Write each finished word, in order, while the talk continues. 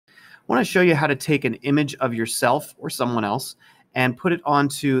want to show you how to take an image of yourself or someone else and put it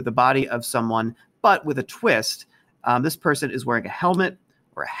onto the body of someone, but with a twist. This person is wearing a helmet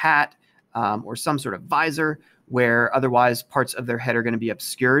or a hat or some sort of visor where otherwise parts of their head are going to be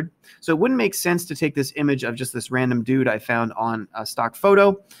obscured. So it wouldn't make sense to take this image of just this random dude I found on a stock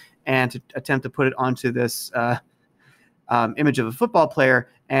photo and to attempt to put it onto this image of a football player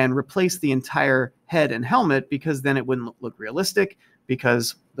and replace the entire head and helmet, because then it wouldn't look realistic,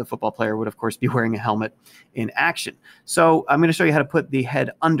 because the football player would, of course, be wearing a helmet in action. So I'm going to show you how to put the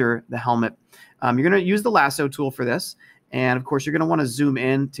head under the helmet. You're going to use the lasso tool for this. And, of course, you're going to want to zoom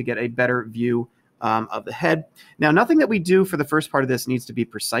in to get a better view of the head. Now, nothing that we do for the first part of this needs to be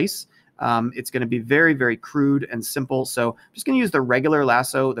precise. It's going to be very, very crude and simple. So I'm just going to use the regular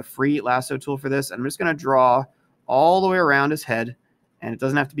lasso, the free lasso tool for this. And I'm just going to draw all the way around his head. And it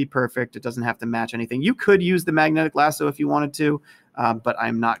doesn't have to be perfect. It doesn't have to match anything. You could use the magnetic lasso if you wanted to, but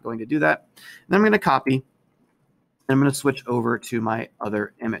I'm not going to do that. And then I'm going to copy, and I'm going to switch over to my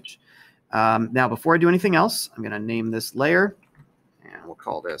other image. Now, before I do anything else, I'm going to name this layer, and we'll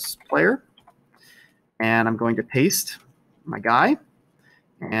call this player. And I'm going to paste my guy,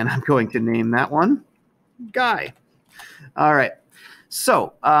 and I'm going to name that one guy. All right.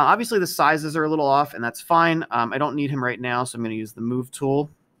 So obviously the sizes are a little off, and that's fine. I don't need him right now, so I'm going to use the move tool,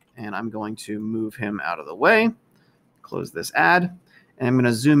 and I'm going to move him out of the way. Close this ad, and I'm going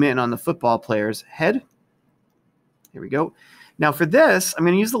to zoom in on the football player's head. Here we go. Now for this, I'm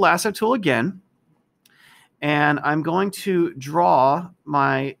going to use the lasso tool again, and I'm going to draw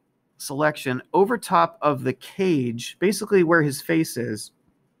my selection over top of the cage, basically where his face is,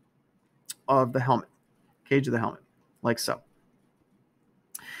 of the helmet, cage of the helmet, like so.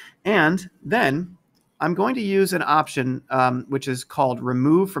 And then I'm going to use an option which is called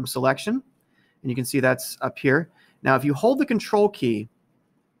remove from selection. And you can see that's up here. Now, if you hold the control key,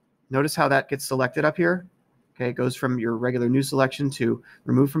 notice how that gets selected up here. Okay, it goes from your regular new selection to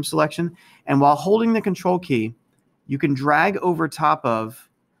remove from selection. And while holding the control key, you can drag over top of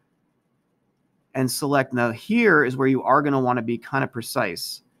and select. Now, here is where you are going to want to be kind of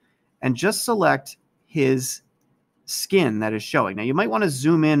precise. And just select his skin that is showing. Now, you might want to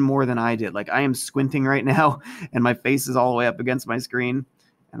zoom in more than I did. Like, I am squinting right now, and my face is all the way up against my screen,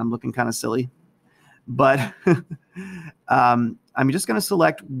 and I'm looking kind of silly. But I'm just going to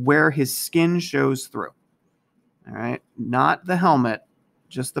select where his skin shows through. All right, not the helmet,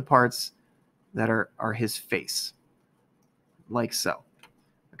 just the parts that are his face, like so.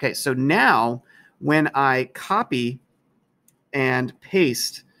 Okay, so now when I copy and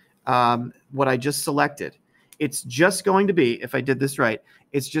paste what I just selected, it's just going to be, if I did this right,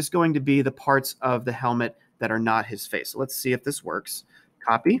 it's just going to be the parts of the helmet that are not his face. So let's see if this works.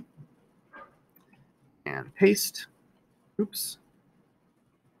 Copy and paste. Oops.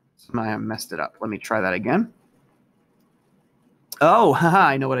 I messed it up. Let me try that again. Oh, haha,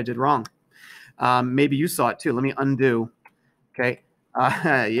 I know what I did wrong. Maybe you saw it too. Let me undo. Okay.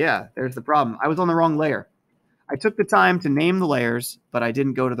 Yeah, there's the problem. I was on the wrong layer. I took the time to name the layers, but I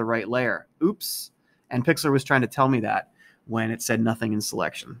didn't go to the right layer. Oops. And Pixlr was trying to tell me that when it said nothing in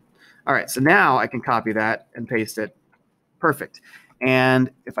selection. All right, so now I can copy that and paste it. Perfect.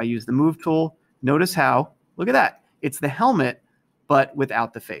 And if I use the move tool, notice how, look at that. It's the helmet, but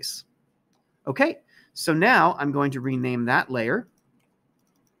without the face. Okay, so now I'm going to rename that layer,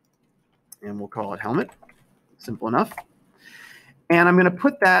 and we'll call it helmet. Simple enough. And I'm going to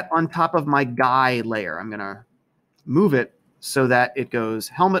put that on top of my guy layer. I'm going to move it so that it goes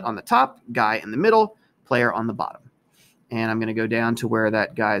helmet on the top, guy in the middle, player on the bottom. And I'm going to go down to where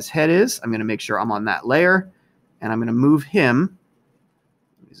that guy's head is. I'm going to make sure I'm on that layer, and I'm going to move him.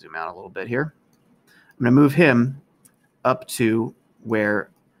 Let me zoom out a little bit here. I'm going to move him up to where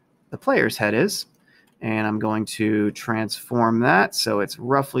the player's head is, and I'm going to transform that so it's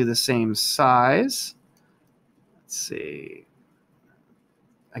roughly the same size. Let's see.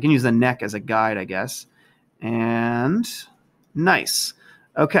 I can use the neck as a guide, I guess. And nice.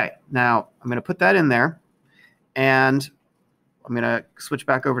 Okay, now I'm going to put that in there, and I'm going to switch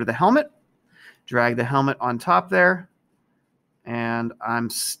back over to the helmet, drag the helmet on top there, and I'm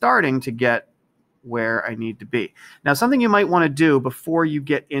starting to get where I need to be. Now, something you might want to do before you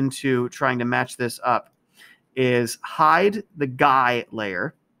get into trying to match this up is hide the guy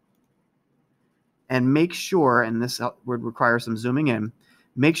layer and make sure, and this would require some zooming in,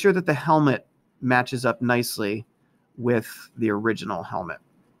 make sure that the helmet matches up nicely with the original helmet.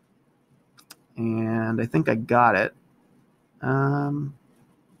 And I think I got it.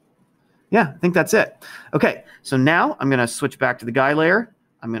 Yeah, I think that's it. Okay, so now I'm going to switch back to the guy layer.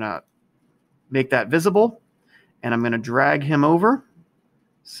 I'm going to make that visible, and I'm going to drag him over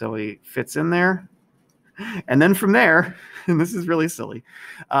So he fits in there. And then from there, and this is really silly,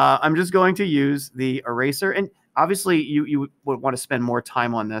 I'm just going to use the eraser. And obviously, you would want to spend more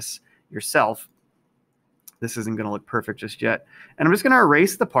time on this yourself. This isn't going to look perfect just yet. And I'm just going to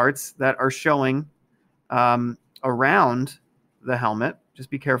erase the parts that are showing around the helmet. Just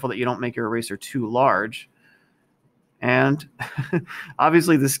be careful that you don't make your eraser too large. And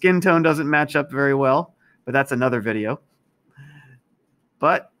obviously, the skin tone doesn't match up very well, but that's another video.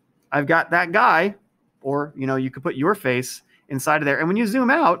 But I've got that guy, or you could put your face inside of there. And when you zoom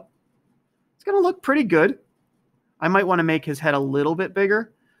out, it's going to look pretty good. I might want to make his head a little bit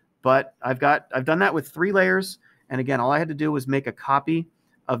bigger, but I've done that with 3 layers. And again, all I had to do was make a copy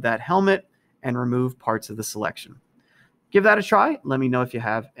of that helmet and remove parts of the selection. Give that a try. Let me know if you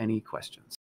have any questions.